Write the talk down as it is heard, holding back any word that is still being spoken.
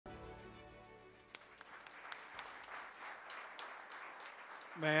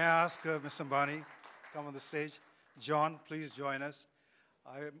May I ask Ms. Ambani come on the stage? John, please join us.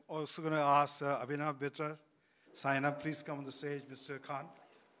 I'm also going to ask Abhinav Bitra, sign up, please come on the stage. Mr. Khan.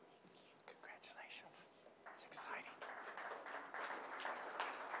 Congratulations. It's exciting.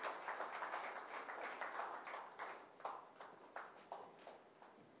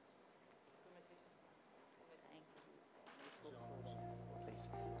 Please,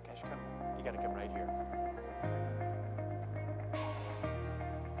 Cash, come. You got to come right here.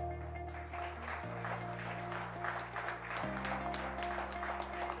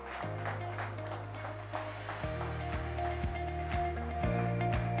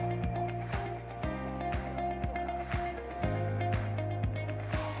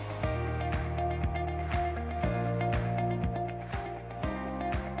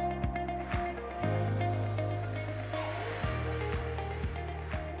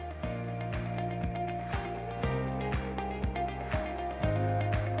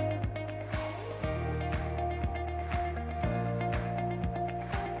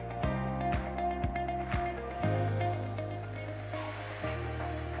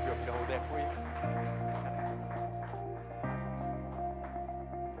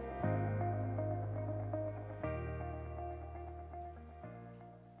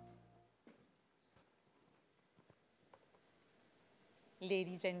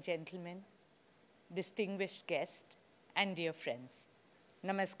 Ladies and gentlemen, distinguished guests, and dear friends,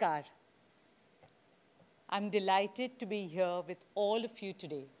 Namaskar. I'm delighted to be here with all of you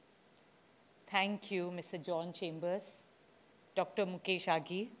today. Thank you, Mr. John Chambers, Dr. Mukesh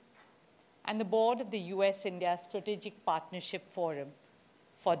Aghi, and the board of the US-India Strategic Partnership Forum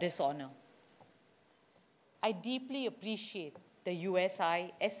for this honor. I deeply appreciate the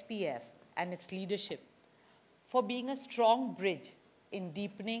USI SPF and its leadership for being a strong bridge in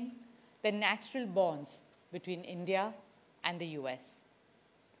deepening the natural bonds between India and the US.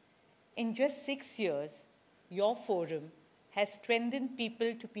 In just 6 years, your forum has strengthened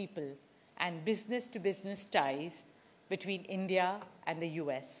people-to-people and business-to-business ties between India and the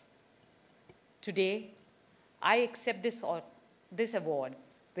US. Today, I accept this award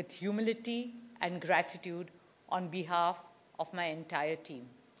with humility and gratitude on behalf of my entire team.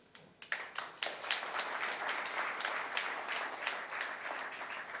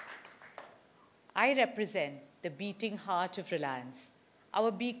 I represent the beating heart of Reliance, our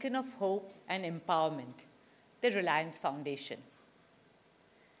beacon of hope and empowerment, the Reliance Foundation.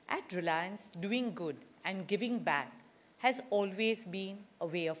 At Reliance, doing good and giving back has always been a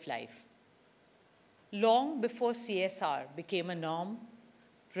way of life. Long before CSR became a norm,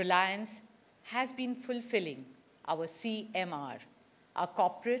 Reliance has been fulfilling our CMR, our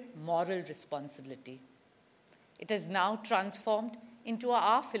corporate moral responsibility. It has now transformed into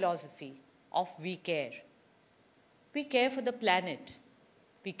our philosophy of we care. We care for the planet,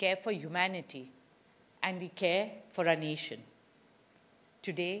 we care for humanity, and we care for our nation.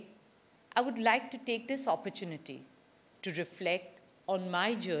 Today, I would like to take this opportunity to reflect on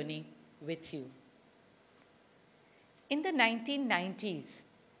my journey with you. In the 1990s,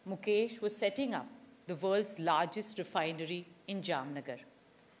 Mukesh was setting up the world's largest refinery in Jamnagar,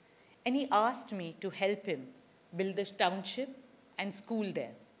 and he asked me to help him build the township and school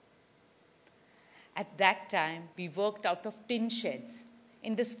there. At that time, we worked out of tin sheds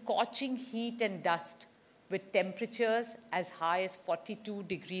in the scorching heat and dust with temperatures as high as 42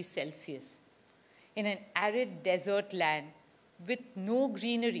 degrees Celsius in an arid desert land with no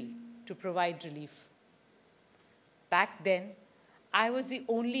greenery to provide relief. Back then, I was the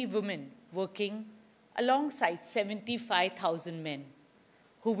only woman working alongside 75,000 men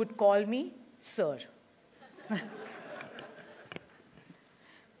who would call me Sir.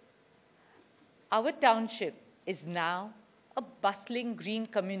 Our township is now a bustling green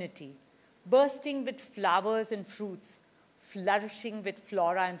community, bursting with flowers and fruits, flourishing with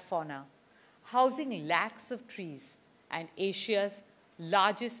flora and fauna, housing lakhs of trees and Asia's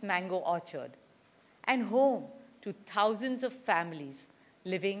largest mango orchard, and home to thousands of families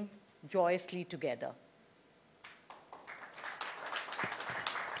living joyously together.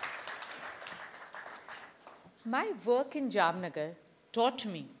 My work in Jamnagar taught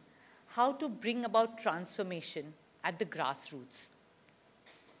me how to bring about transformation at the grassroots.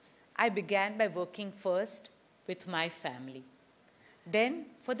 I began by working first with my family, then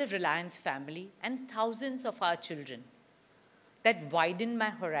for the Reliance family and thousands of our children. That widened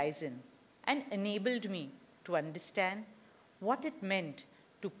my horizon and enabled me to understand what it meant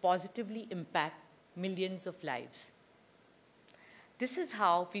to positively impact millions of lives. This is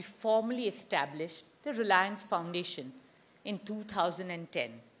how we formally established the Reliance Foundation in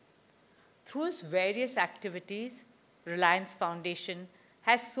 2010. Through its various activities, Reliance Foundation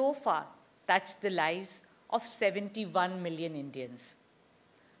has so far touched the lives of 71 million Indians.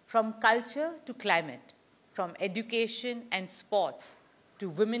 From culture to climate, from education and sports to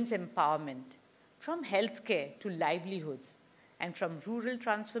women's empowerment, from healthcare to livelihoods, and from rural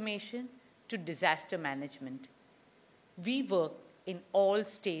transformation to disaster management. We work in all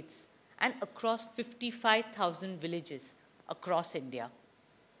states and across 55,000 villages across India.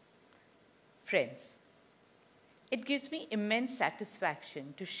 Friends, it gives me immense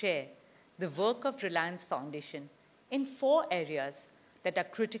satisfaction to share the work of Reliance Foundation in 4 areas that are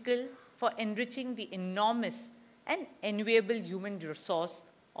critical for enriching the enormous and enviable human resource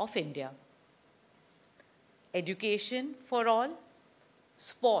of India. Education for all,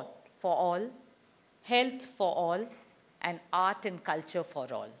 sport for all, health for all, and art and culture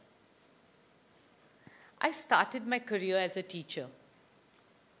for all. I started my career as a teacher.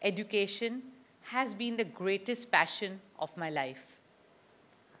 Education has been the greatest passion of my life.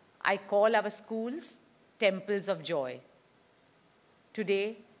 I call our schools temples of joy.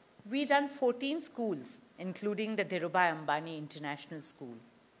 Today, we run 14 schools, including the Nita Ambani International School.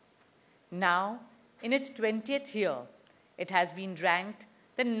 Now, in its 20th year, it has been ranked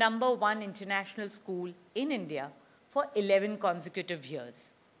the #1 international school in India for 11 consecutive years.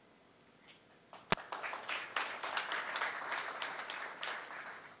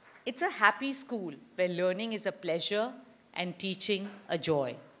 It's a happy school where learning is a pleasure and teaching a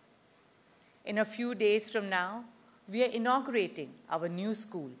joy. In a few days from now, we are inaugurating our new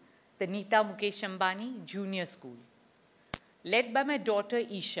school, the Nita Ambani Junior School. Led by my daughter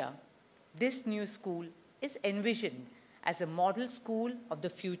Isha, this new school is envisioned as a model school of the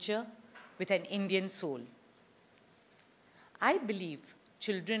future with an Indian soul. I believe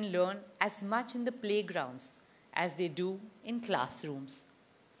children learn as much in the playgrounds as they do in classrooms.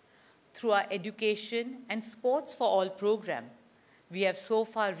 Through our Education and Sports for All program, we have so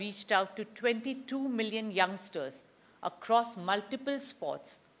far reached out to 22 million youngsters across multiple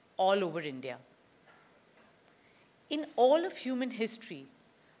sports all over India. In all of human history,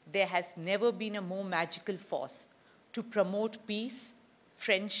 there has never been a more magical force to promote peace,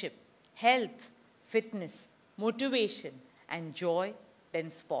 friendship, health, fitness, motivation, and joy than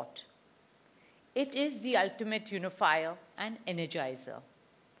sport. It is the ultimate unifier and energizer.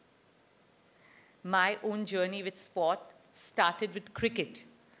 My own journey with sport started with cricket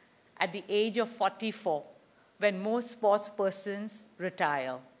at the age of 44, when most sports persons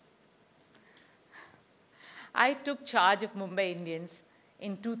retire. I took charge of Mumbai Indians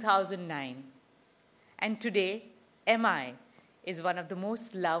in 2009, and today MI is one of the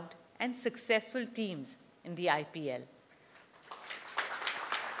most loved and successful teams in the IPL.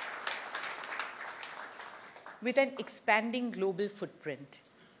 With an expanding global footprint,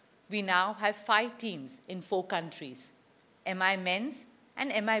 we now have 5 teams in 4 countries, MI men's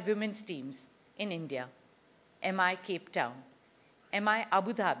and MI women's teams in India, MI Cape Town, MI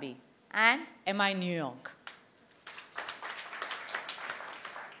Abu Dhabi, and MI New York.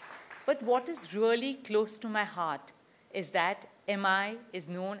 But what is really close to my heart is that MI is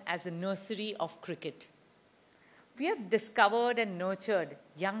known as the nursery of cricket. We have discovered and nurtured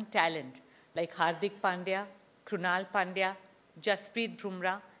young talent like Hardik Pandya, Krunal Pandya, Jasprit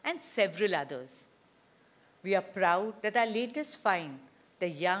Bumrah, and several others. We are proud that our latest find, the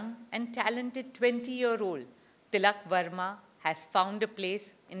young and talented 20-year-old Tilak Verma, has found a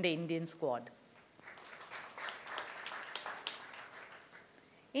place in the Indian squad.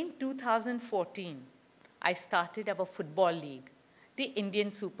 In 2014, I started our football league, the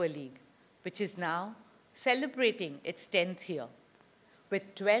Indian Super League, which is now celebrating its 10th year,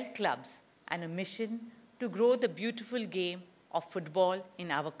 with 12 clubs and a mission to grow the beautiful game of football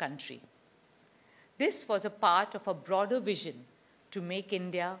in our country. This was a part of a broader vision to make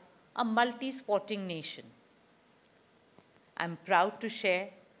India a multi-sporting nation. I'm proud to share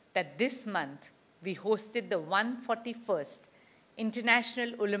that this month we hosted the 141st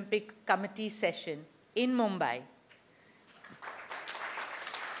International Olympic Committee session in Mumbai.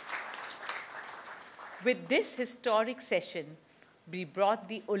 With this historic session, we brought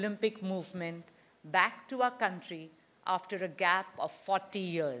the Olympic movement back to our country after a gap of 40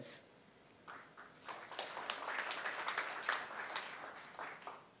 years.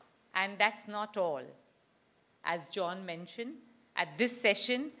 And that's not all. As John mentioned, at this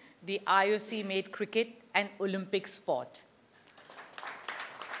session, the IOC made cricket an Olympic sport.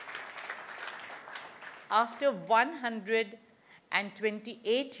 After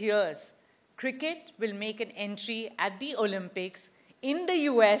 128 years, cricket will make an entry at the Olympics in the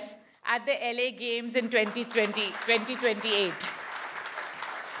US at the LA Games in 2028.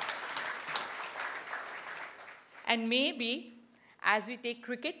 And maybe As we take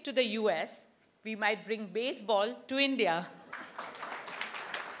cricket to the US, we might bring baseball to India.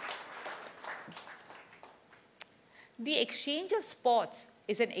 The exchange of sports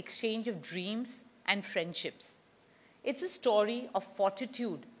is an exchange of dreams and friendships. It's a story of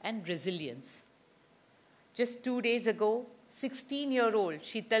fortitude and resilience. Just 2 days ago, 16-year-old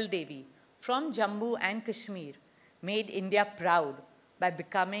Sheetal Devi from Jammu and Kashmir made India proud by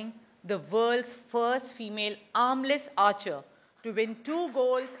becoming the world's first female armless archer to win 2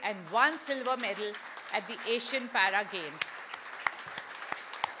 golds and 1 silver medal at the Asian Para Games.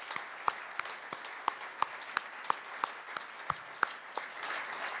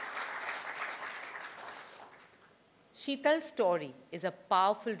 Sheetal's story is a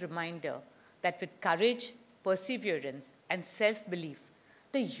powerful reminder that with courage, perseverance, and self-belief,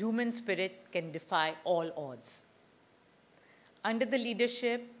 the human spirit can defy all odds. Under the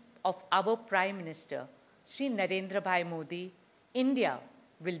leadership of our Prime Minister, Shri Narendra Bhai Modi, India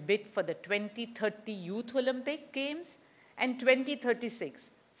will bid for the 2030 Youth Olympic Games and 2036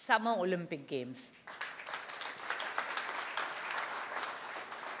 Summer Olympic Games.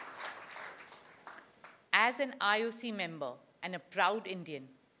 As an IOC member and a proud Indian,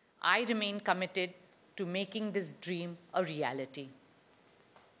 I remain committed to making this dream a reality.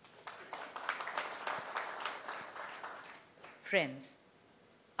 Friends,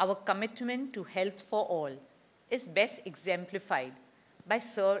 our commitment to health for all is best exemplified by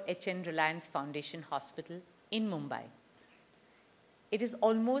Sir H.N. Reliance Foundation Hospital in Mumbai. It is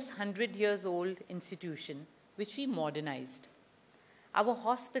almost 100 years old institution which we modernized. Our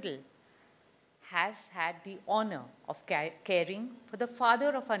hospital has had the honor of caring for the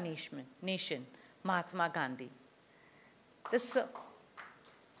father of our nation, Mahatma Gandhi.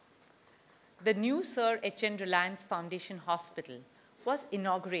 The new Sir H.N. Reliance Foundation Hospital was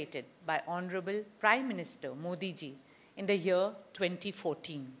inaugurated by Honorable Prime Minister Modi ji in the year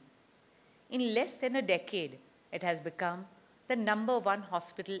 2014. In less than a decade, it has become the #1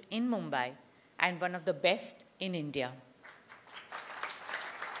 hospital in Mumbai and one of the best in India.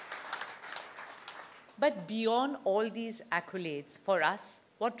 But beyond all these accolades, for us,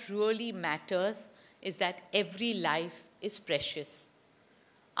 what really matters is that every life is precious.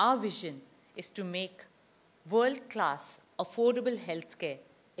 Our vision is to make world-class, affordable healthcare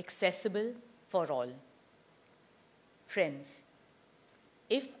accessible for all. Friends,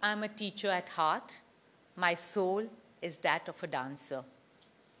 if I'm a teacher at heart, my soul is that of a dancer.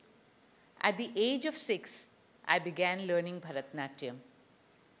 At the age of 6, I began learning Bharatanatyam.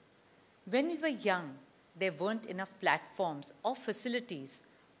 When we were young, there weren't enough platforms or facilities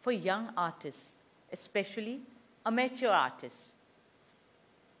for young artists, especially amateur artists.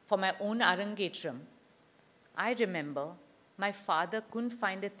 For my own Arangetram, I remember my father couldn't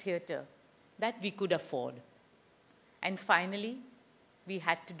find a theatre that we could afford. And finally, we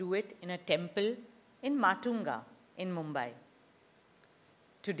had to do it in a temple in Matunga in Mumbai.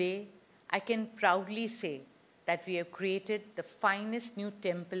 Today, I can proudly say that we have created the finest new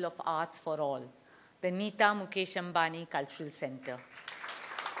temple of arts for all, the Nita Ambani Cultural Center.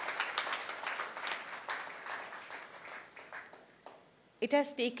 It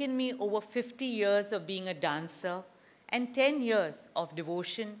has taken me over 50 years of being a dancer and 10 years of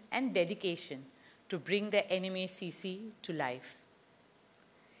devotion and dedication to bring the NMACC to life.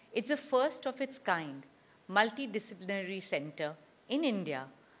 It's the first of its kind multidisciplinary center in India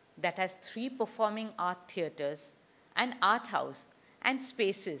that has 3 performing art theatres, an art house, and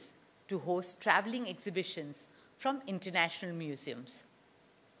spaces to host traveling exhibitions from international museums.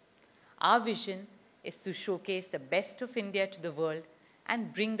 Our vision is to showcase the best of India to the world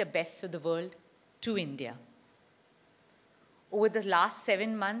and bring the best of the world to India. Over the last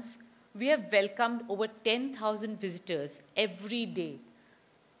 7 months, we have welcomed over 10,000 visitors every day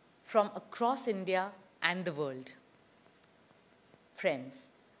from across India and the world. Friends,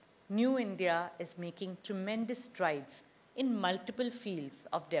 New India is making tremendous strides in multiple fields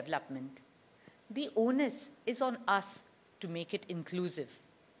of development. The onus is on us to make it inclusive.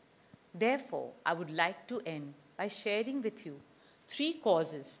 Therefore, I would like to end by sharing with you 3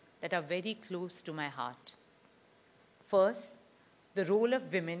 causes that are very close to my heart. First, the role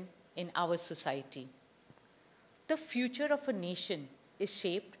of women in our society. The future of a nation is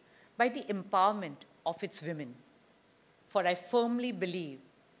shaped by the empowerment of its women. For I firmly believe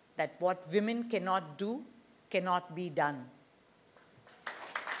that what women cannot do cannot be done.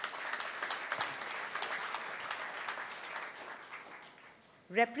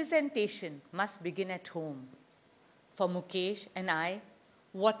 Representation must begin at home. For Mukesh and I,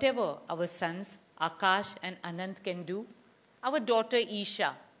 whatever our sons Akash and Anant can do, our daughter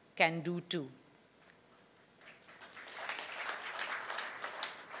Isha can do too.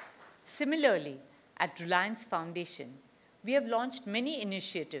 Similarly, at Reliance Foundation, we have launched many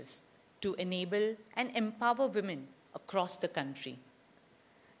initiatives to enable and empower women across the country.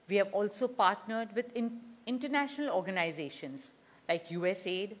 We have also partnered with international organizations like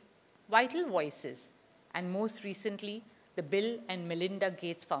USAID, Vital Voices, and most recently, the Bill and Melinda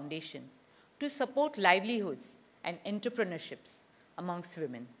Gates Foundation to support livelihoods and entrepreneurships amongst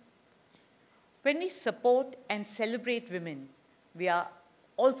women. When we support and celebrate women, we are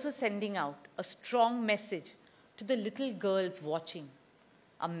also sending out a strong message to the little girls watching,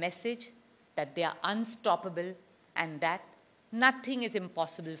 a message that they are unstoppable and that nothing is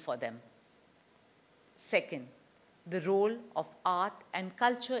impossible for them. Second, the role of art and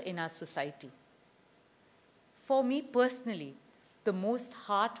culture in our society. For me personally, the most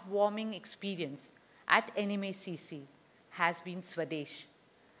heartwarming experience at NMACC has been Swadesh,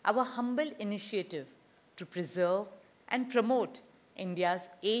 our humble initiative to preserve and promote India's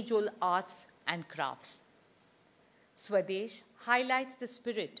age-old arts and crafts. Swadesh highlights the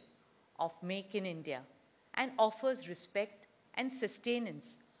spirit of Make in India and offers respect and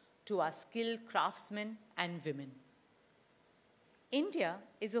sustenance to our skilled craftsmen and women. India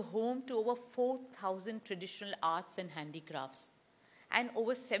is a home to over 4,000 traditional arts and handicrafts and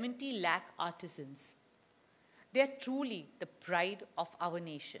over 70 lakh artisans. They are truly the pride of our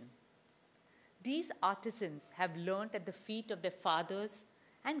nation. These artisans have learnt at the feet of their fathers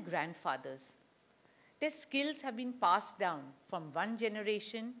and grandfathers. Their skills have been passed down from one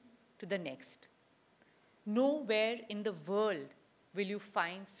generation to the next. Nowhere in the world will you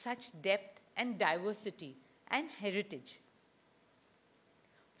find such depth and diversity and heritage.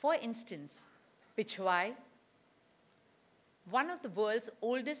 For instance, Pichwai, one of the world's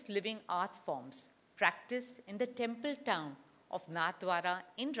oldest living art forms, practiced in the temple town of Nathdwara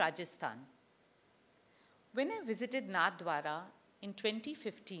in Rajasthan. When I visited Nathdwara in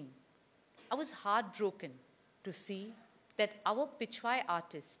 2015, I was heartbroken to see that our Pichwai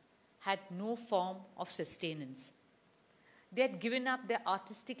artists had no form of sustenance. They had given up their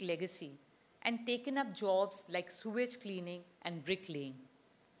artistic legacy and taken up jobs like sewage cleaning and bricklaying.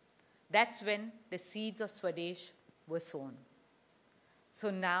 That's when the seeds of Swadesh were sown. So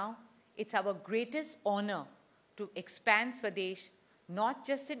now, it's our greatest honor to expand Swadesh not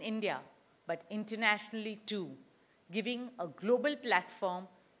just in India, but internationally too, giving a global platform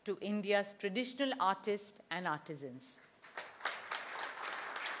to India's traditional artists and artisans.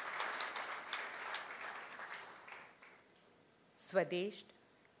 Swadesh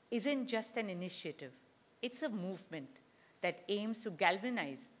isn't just an initiative, it's a movement that aims to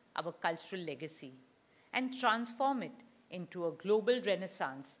galvanize our cultural legacy and transform it into a global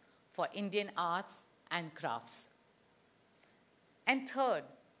renaissance for Indian arts and crafts. And third,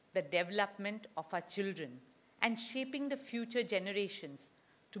 the development of our children and shaping the future generations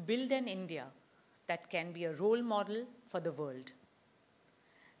to build an India that can be a role model for the world.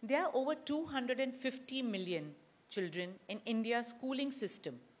 There are over 250 million children in India's schooling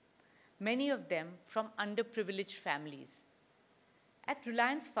system, many of them from underprivileged families. At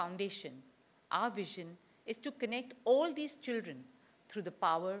Reliance Foundation, our vision is to connect all these children through the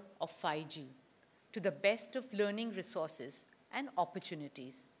power of 5G to the best of learning resources and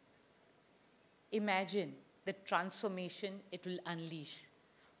opportunities. Imagine the transformation it will unleash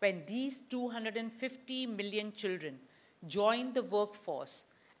when these 250 million children join the workforce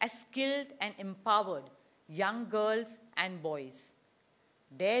as skilled and empowered young girls and boys.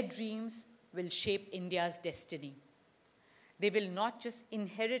 Their dreams will shape India's destiny. They will not just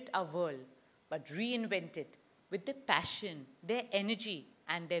inherit our world, but reinvent it with their passion, their energy,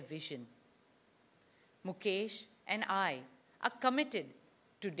 and their vision. Mukesh and I are committed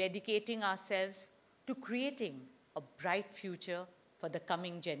to dedicating ourselves to creating a bright future for the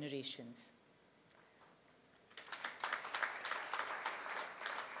coming generations.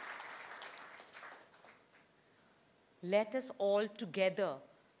 Let us all together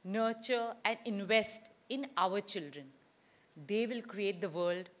nurture and invest in our children. They will create the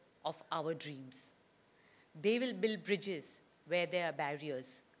world of our dreams. They will build bridges where there are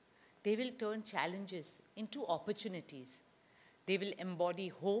barriers. They will turn challenges into opportunities. They will embody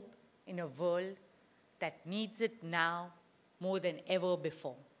hope in a world that needs it now more than ever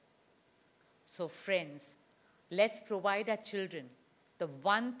before. So friends, let's provide our children the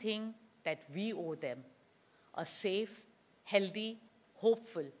one thing that we owe them: a safe, healthy,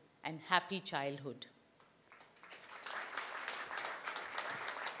 hopeful, and happy childhood.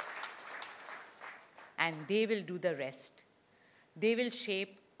 And they will do the rest. They will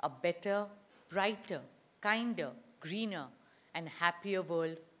shape a better, brighter, kinder, greener, and happier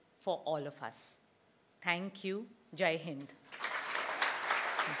world for all of us. Thank you. Jai Hind.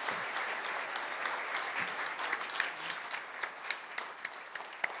 Thank you.